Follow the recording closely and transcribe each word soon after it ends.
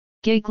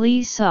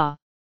Gigli saw,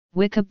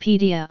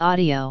 Wikipedia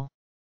audio.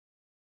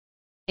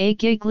 A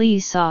Gigli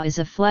saw is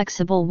a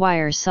flexible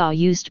wire saw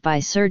used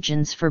by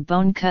surgeons for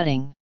bone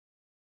cutting.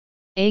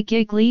 A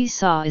Gigli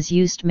saw is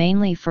used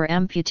mainly for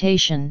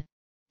amputation,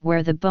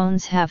 where the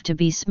bones have to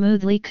be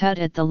smoothly cut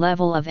at the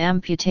level of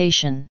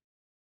amputation.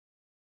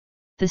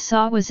 The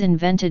saw was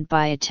invented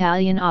by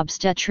Italian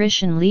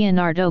obstetrician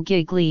Leonardo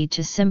Gigli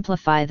to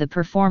simplify the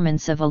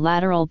performance of a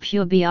lateral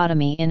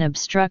pubiotomy in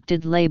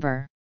obstructed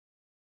labor.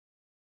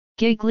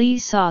 Gigli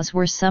saws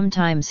were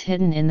sometimes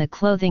hidden in the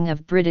clothing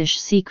of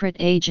British secret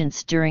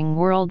agents during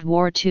World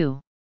War II.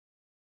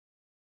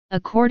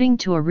 According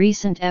to a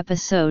recent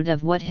episode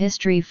of What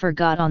History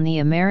Forgot on the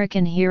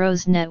American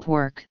Heroes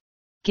Network,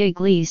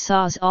 Gigli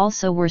saws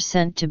also were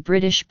sent to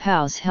British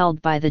POWs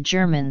held by the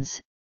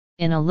Germans,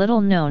 in a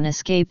little-known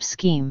escape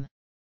scheme.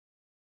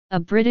 A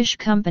British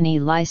company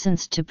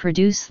licensed to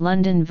produce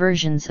London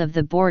versions of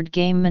the board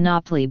game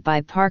Monopoly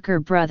by Parker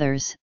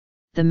Brothers,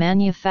 the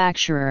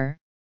manufacturer,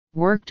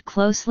 worked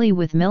closely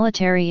with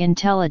military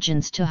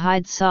intelligence to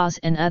hide saws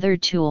and other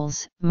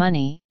tools,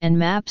 money, and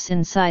maps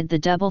inside the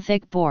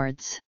double-thick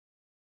boards.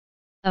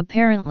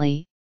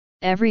 Apparently,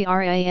 every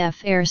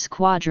RAF air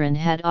squadron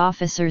had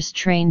officers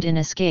trained in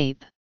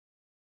escape.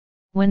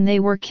 When they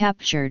were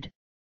captured,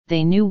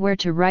 they knew where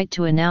to write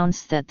to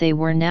announce that they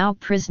were now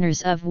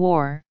prisoners of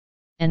war,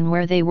 and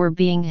where they were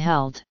being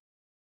held.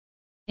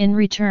 In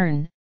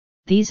return,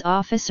 these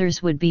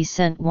officers would be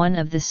sent one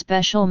of the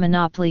special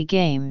Monopoly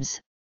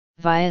games,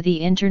 via the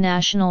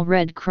International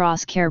Red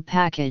Cross care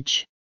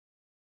package.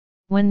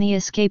 When the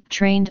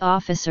escape-trained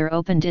officer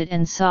opened it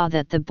and saw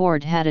that the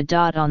board had a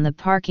dot on the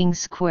parking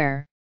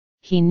square,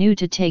 he knew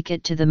to take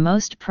it to the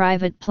most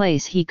private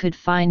place he could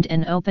find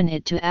and open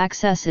it to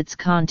access its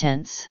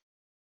contents.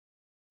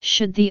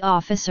 Should the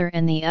officer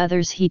and the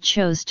others he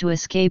chose to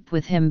escape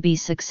with him be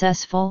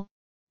successful,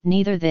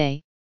 neither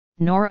they,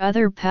 nor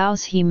other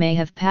POWs he may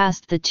have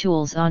passed the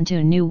tools on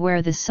to knew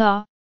where the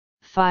saw,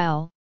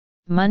 file,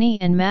 money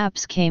and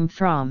maps came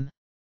from.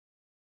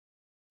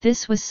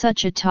 This was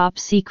such a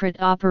top-secret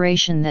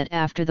operation that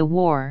after the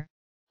war,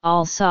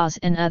 all saws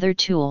and other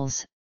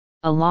tools,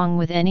 along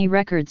with any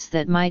records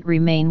that might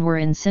remain, were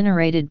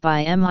incinerated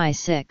by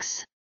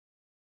MI6.